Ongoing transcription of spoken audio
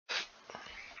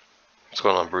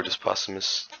What's going on, Brutus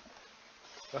Possumus?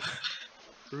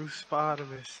 Bruce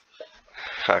Potamus.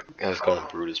 What's going on,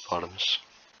 Brutus Potamus?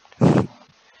 The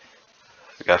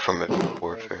guy from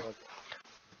Warfare.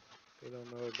 They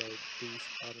don't know about Bruce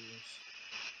Potamus.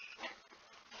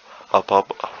 I'll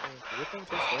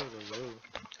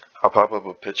pop up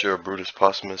a picture of Brutus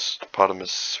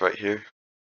Potamus right here.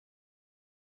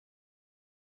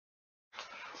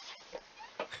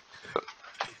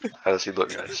 How does he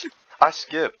look, guys? I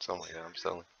skipped. Oh my god, I'm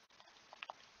selling.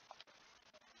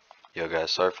 Yo,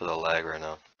 guys, sorry for the lag right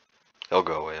now. It'll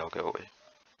go away. I'll go away.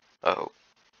 Uh-oh.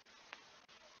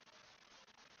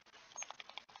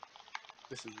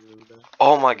 This is really bad.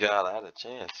 Oh my god, I had a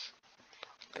chance.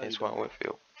 Antoine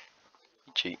Whitfield.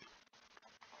 Cheat.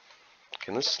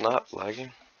 Can this stop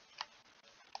lagging?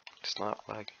 It's not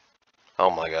lagging. Oh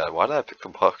my god, why did I pick the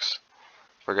Bucks?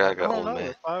 Forgot I got old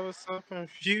man. I was so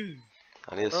confused.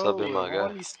 I need to sub in my guy.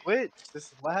 Let me switch. This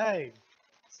is lag.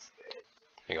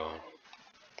 Hang on.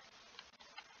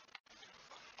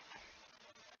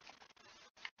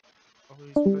 Oh,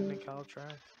 he's putting in Kyle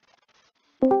Trask.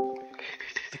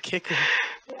 The kicker.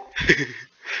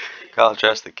 Kyle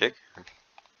Trask the kicker?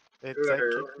 It's that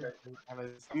kicker. I'm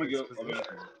gonna go.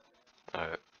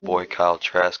 Alright, boy Kyle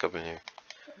Trask up in here.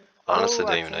 Honestly,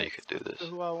 didn't even know you could do this.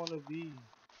 Who I want to be.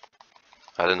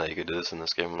 I didn't know you could do this in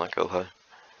this game, I'm not gonna lie.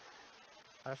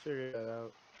 I figured that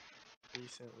out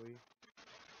recently,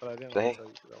 but I didn't Dang. want to tell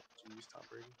you because I want to use Tom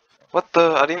Brady. So. What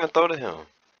the? I didn't even throw to him.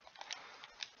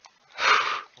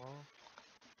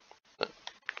 Well,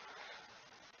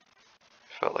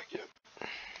 felt like it.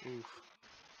 Oof.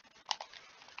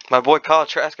 My boy Kyle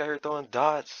Trask out here throwing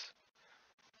dots.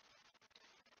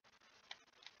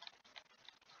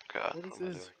 God, what is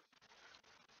this?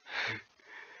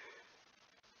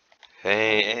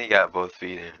 Hey, and he got both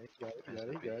feet in. You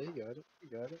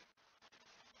got it.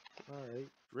 Alright,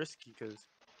 risky because.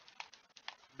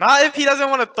 Not if he doesn't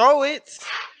want to throw it!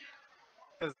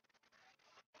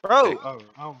 Bro!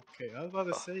 Oh, okay. I was about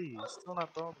to say, he's still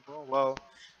not throwing the ball. Well,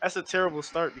 that's a terrible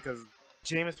start because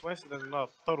Jameis Winston doesn't know how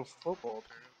to throw the football,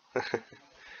 apparently.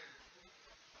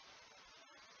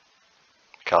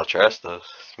 Kyle Trask does.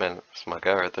 Man, that's my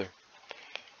guy right there.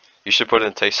 You should put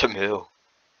in Taysom Hill.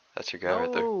 That's your guy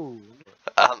right there.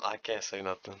 I can't say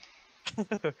nothing.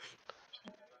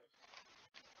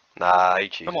 Nah, he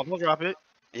cheated. Come on, don't drop it.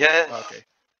 Yes. Oh, okay.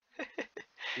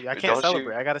 Yeah, I can't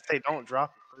celebrate. I gotta say, don't drop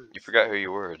it first. You forgot who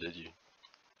you were, did you?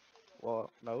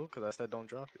 Well, no, because I said don't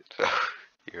drop it.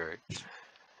 You're right.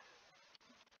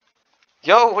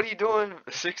 Yo, what are you doing?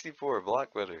 64,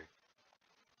 block better.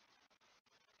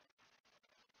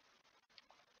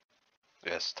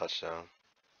 Yes, touchdown.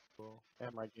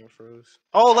 And my game froze.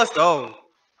 Oh, let's go.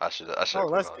 I should. Oh,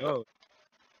 let's go.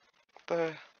 What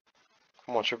the?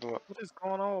 Come on, trip him up. What is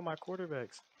going on with my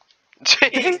quarterbacks?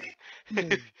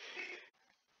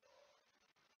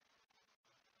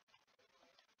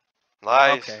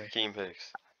 Nice, okay. Keem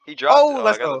Hicks. He dropped it. Oh,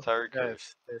 let's I got go. the Tyreek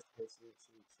curse.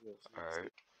 Yes.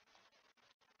 Alright.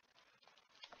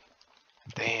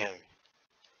 Damn.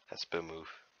 That's a spin move.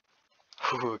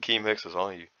 Ooh, Keem Hicks is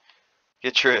on you.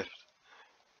 Get tripped.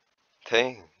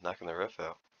 Dang, knocking the ref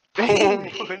out. Boom!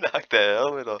 Knock that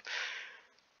helmet off.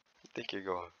 I think you're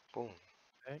going. Boom.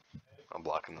 Okay. I'm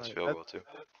blocking this field goal too.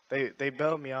 They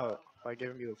bailed me out by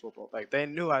giving me the football. Like they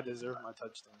knew I deserved my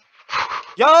touchdown.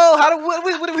 Yo,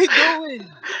 what are we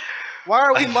doing? Why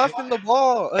are we muffing the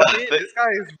ball again? This guy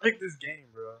has rigged this game,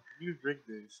 bro. You rigged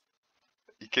this.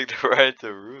 You kicked it right to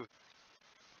the roof.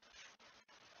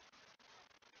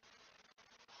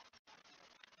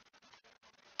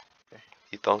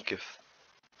 You thunk it.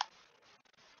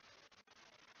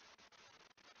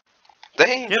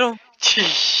 Dang! Get him!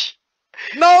 Jeez.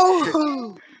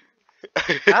 No!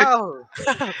 Ow!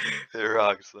 It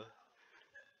rocks, huh?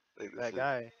 That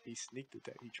guy, he sneaked at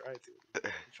that. He tried to.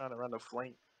 He's trying to run the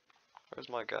flank. Where's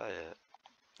my guy at?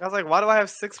 I was like, why do I have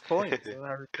 6 points? And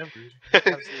I remembered.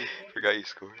 Forgot you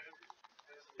scored.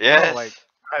 Yes! No, like,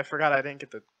 I forgot I didn't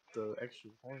get the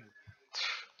extra point.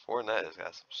 Fournette has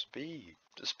got some speed.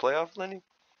 Just playoff Lenny?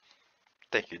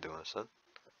 Think you're doing, son.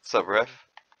 What's up, ref?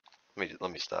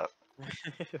 Let me stop.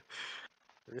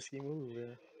 Risky move,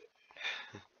 man.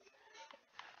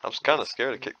 I'm kind of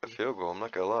scared to kick the field goal. I'm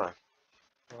not gonna lie.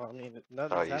 Well, I mean,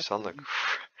 nothing's you sound like.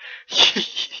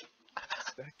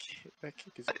 that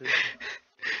kick is crazy.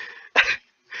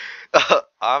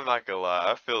 I'm not gonna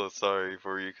lie. I feel sorry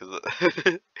for you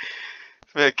because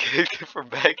man kicked it from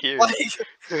back here.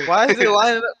 Why is it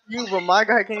lining up for you, but my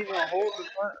guy can't even hold the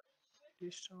front?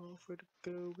 This song for the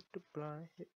girl with the blind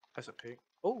hit. That's a pick.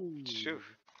 Oh, shoot.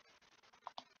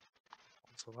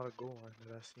 That's a lot of goal line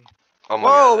that I see. Oh my Whoa,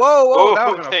 god. whoa, whoa! Oh, That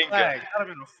would have been a thank flag. God. That would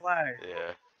have been a flag.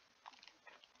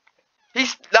 Yeah.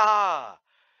 Nah.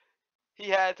 He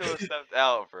had to have stepped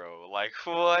out, bro. Like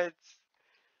what?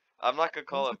 I'm not gonna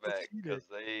call Who's it with the back feeder? because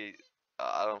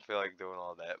I don't feel like doing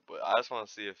all that. But I just want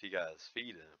to see if he got his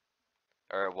feet in.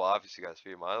 Or well, obviously he got his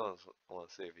feet in. But I want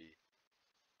to see if he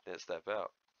didn't step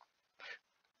out.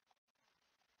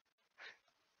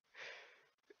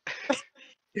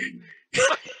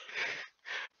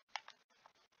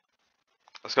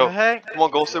 Let's The go. heck? Come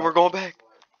on, Golson. We're going back.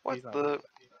 What He's not the?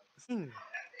 moving.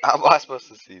 How am I supposed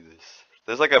to see this?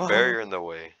 There's like a Oh. barrier in the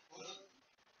way.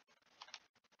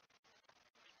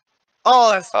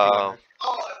 Oh, that's PI.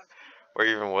 Where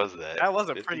even was that? That was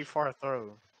a 50? pretty far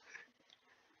throw.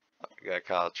 You got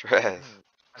Kyle Trask.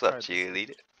 What's up, tried to cheerleader?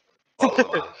 see.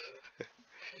 Awesome.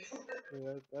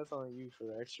 Yeah, that's on you for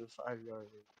the extra 5 yards.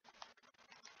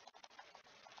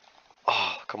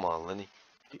 Oh, come on, Lenny.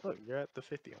 Look, you're at the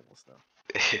 50 almost now.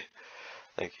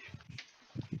 Thank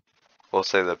you. We'll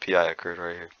say the PI occurred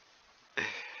right here.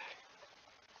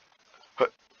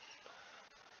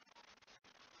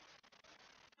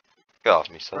 Get off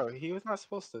me, son. Bro, he was not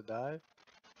supposed to dive.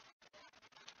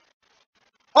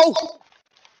 Oh!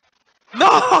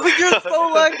 No, you're so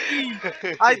lucky!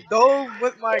 I dove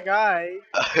with my guy,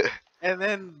 and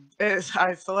then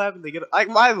I so happened to get like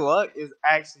my luck is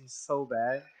actually so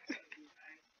bad.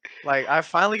 Like I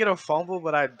finally get a fumble,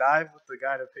 but I dive with the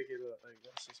guy to pick it up. Like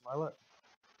that's just my luck.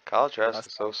 Kyle Trask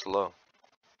is so slow.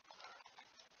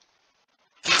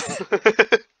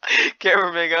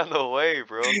 Cameraman got in the way,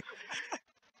 bro.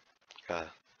 God.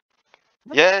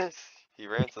 Yes! He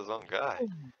ran to his own guy.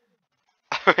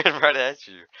 I ran right at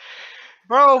you.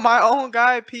 Bro, my own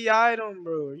guy PI'd him,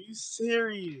 bro. Are you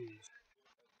serious?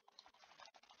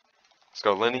 Let's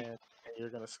go, Lenny. And you're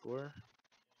gonna score?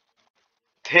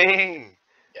 Dang!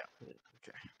 Yeah.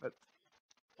 Okay. But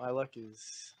my luck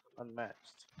is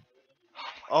unmatched.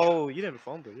 Oh, you didn't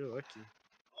fumble. You're lucky.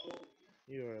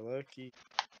 You are lucky.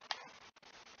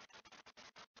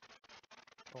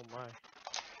 Oh my.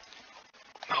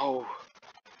 No.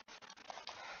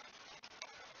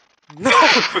 No!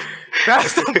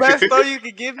 That's the best throw you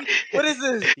can give me? What is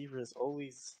this? Receivers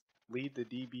always lead the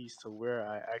DBs to where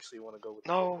I actually want to go with the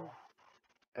football.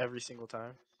 Every single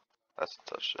time. That's a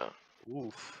touchdown.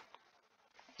 Oof.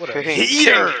 What a Dang,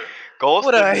 heater! dang. Golston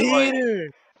What a did like,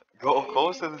 heater!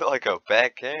 Golston did like a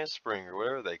back handspring or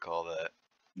whatever they call that.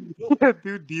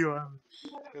 Dude, Dion.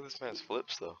 Look at this man's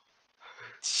flips though.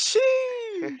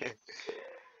 Sheesh!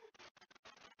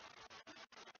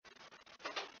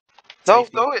 No,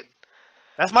 Safety. throw it.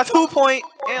 That's my 2 point,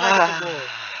 and I get the ball.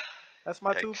 That's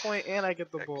my Yikes. 2 point, and I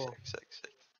get the Yikes, ball. yikes, yikes,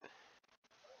 yikes.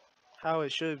 How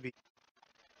it should be.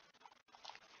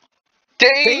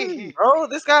 Dang! Bro,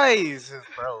 this guy is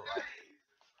bro.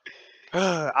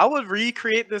 Like, I would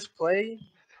recreate this play,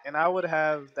 and I would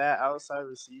have that outside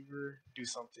receiver do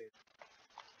something.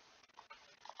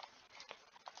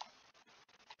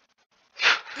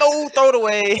 No, throw it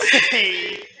away.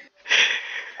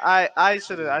 I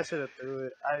should have threw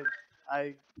it.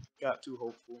 I got too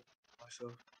hopeful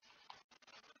myself.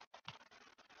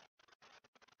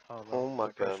 Oh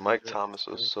my god, Mike Thomas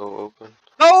was so open.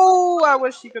 No, I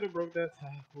wish he could have broke that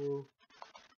tackle.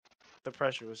 The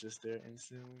pressure was just there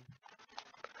instantly.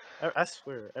 I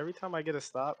swear, every time I get a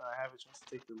stop and I have a chance to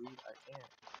take the lead, I can't.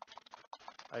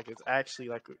 Like it's actually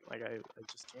like I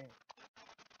just can't.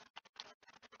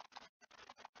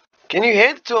 Can you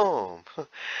hand it to him?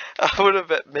 I would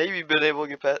have maybe been able to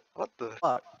get past. What the?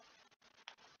 Fuck.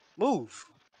 Move.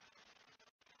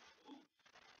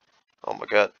 Oh my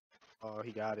god. Oh,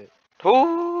 he got it.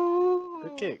 Ooh,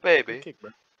 Good kick, baby. Good kick,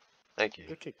 bro. Thank you.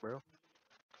 Good kick, bro.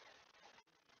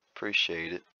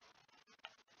 Appreciate it.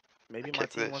 Maybe my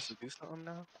team wants to do something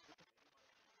now.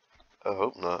 I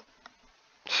hope not.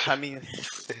 I mean,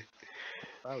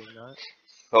 probably not.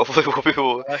 Hopefully we'll be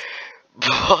able to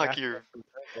block After your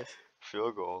that,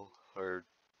 field goal or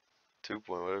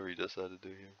 2-point, whatever you decide to do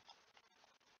here.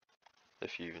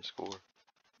 If you even score.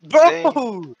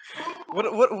 bro,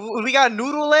 what we got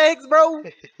noodle legs, bro?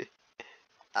 It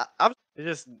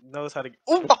just knows how to.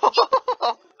 Ooh,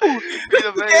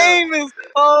 this game is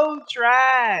so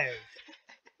trash.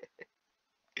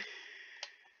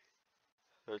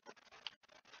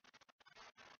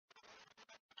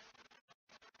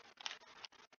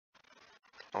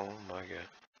 Oh my god.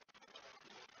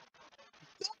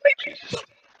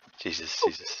 Jesus.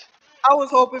 I was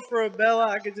hoping for a Bella.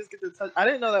 I could just get the touch. I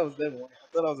didn't know that was Devin. I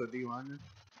thought I was a D lineman.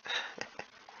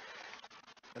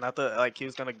 And I thought like he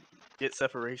was gonna get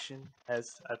separation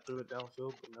as I threw it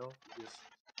downfield, but no, he just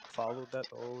followed that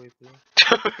the whole way through.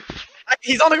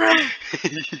 He's on the ground.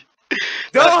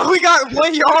 No, we got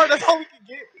 1 yard. That's all we can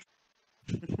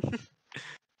get.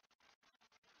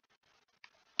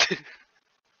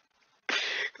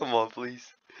 Come on, please.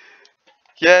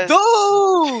 Yes. Dude,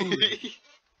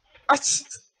 I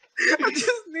just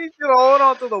need you to hold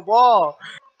on to the ball,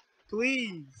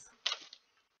 please.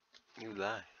 You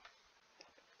lie.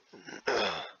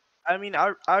 I mean,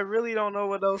 I really don't know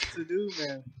what else to do,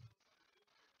 man.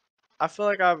 I feel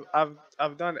like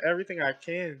I've done everything I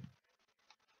can.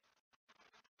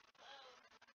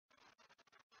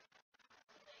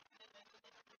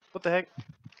 What the heck?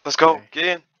 Let's go. Okay. Get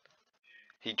in.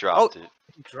 He dropped it.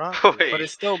 He dropped it, but Wait. it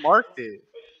still marked it.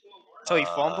 So he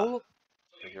fumbled.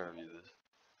 I can review this.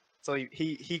 So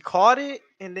he caught it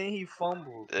and then he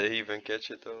fumbled. Did he even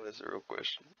catch it though? That's a real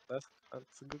question. That's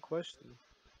a good question.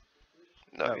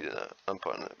 No, No. he did not. I'm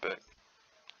putting it back.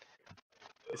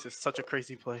 This is such a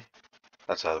crazy play.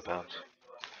 That's out of bounds.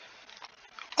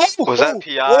 Oh, Was that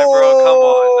PI, bro? Come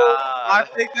on, nah. I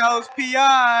think that was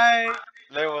PI.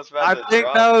 They was about to I think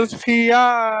drop that it. was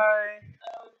PI.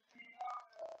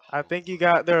 I think you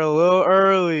got there a little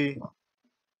early.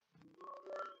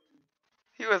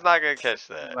 He was not gonna catch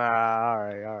that. Nah,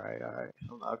 alright.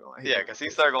 I'm not gonna. Yeah, cause he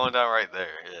started going down right there.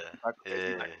 Yeah. He's Yeah.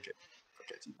 not gonna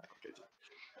catch it.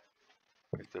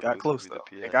 The Got Blues close will though.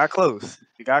 be the It got close.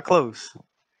 You got close.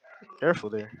 Careful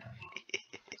there.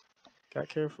 Got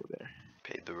careful there.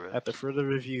 Paid the rest. At the further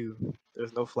review,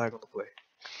 there's no flag on the play.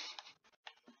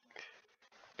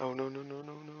 Oh no.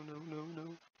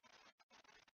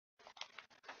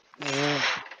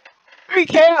 We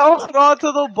can't hold on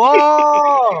to the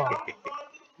ball.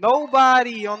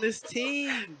 Nobody on this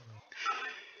team.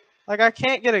 Like, I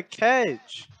can't get a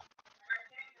catch.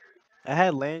 I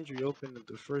had Landry open in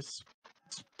the first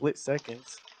split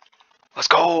seconds. Let's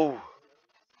go.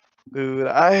 Dude,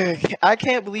 I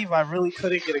can't believe I really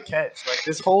couldn't get a catch. Like,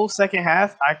 this whole second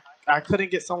half, I couldn't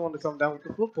get someone to come down with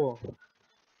the football.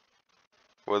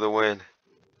 For the win.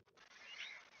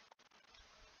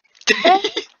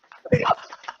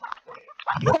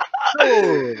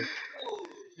 Dude,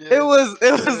 it was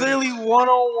literally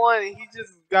 1-on-1 and he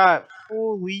just got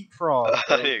full leapfrog.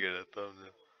 I ain't gonna thumbnail.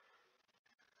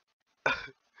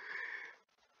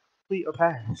 Complete a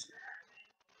pass.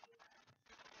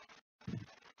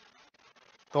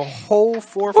 The whole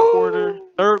fourth quarter,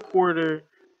 third quarter,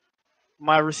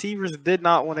 my receivers did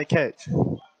not want to catch.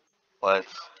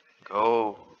 Let's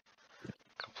go.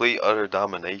 Complete utter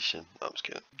domination. No, I'm just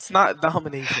kidding. It's not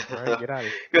domination, bro. Get out of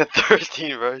here. You got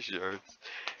 13 rush yards.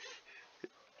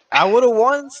 I would have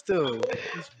won still.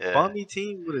 This Yeah. bummy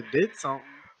team would have did something.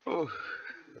 Ooh.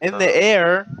 In the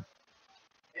air.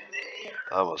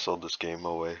 I almost sold this game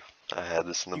away. I had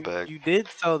this in the bag, You did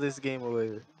sell this game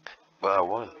away. but I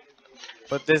won.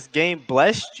 But this game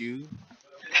blessed you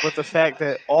with the fact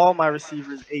that all my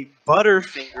receivers ate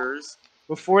Butterfingers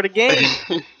before the game.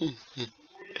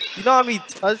 You know how many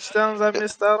touchdowns I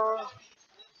missed out on?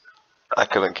 I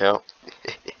couldn't count.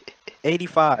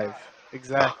 85.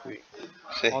 Exactly.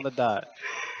 See? On the dot.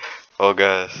 Well,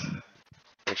 guys,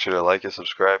 make sure to like and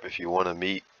subscribe if you want to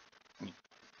meet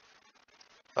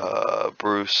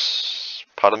Bruce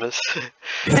Potamus.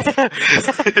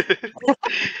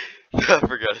 I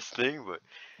forgot his name,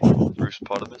 but Bruce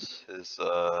Potamus is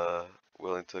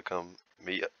willing to come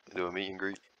do a meet and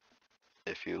greet.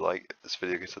 If you like this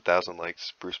video gets 1,000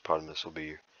 likes, Bruce Potamus will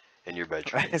be in your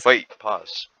bedroom. Wait,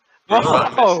 pause. Bruce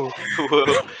Potamus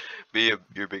will be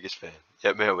your biggest fan.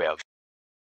 Yeah, man, we out.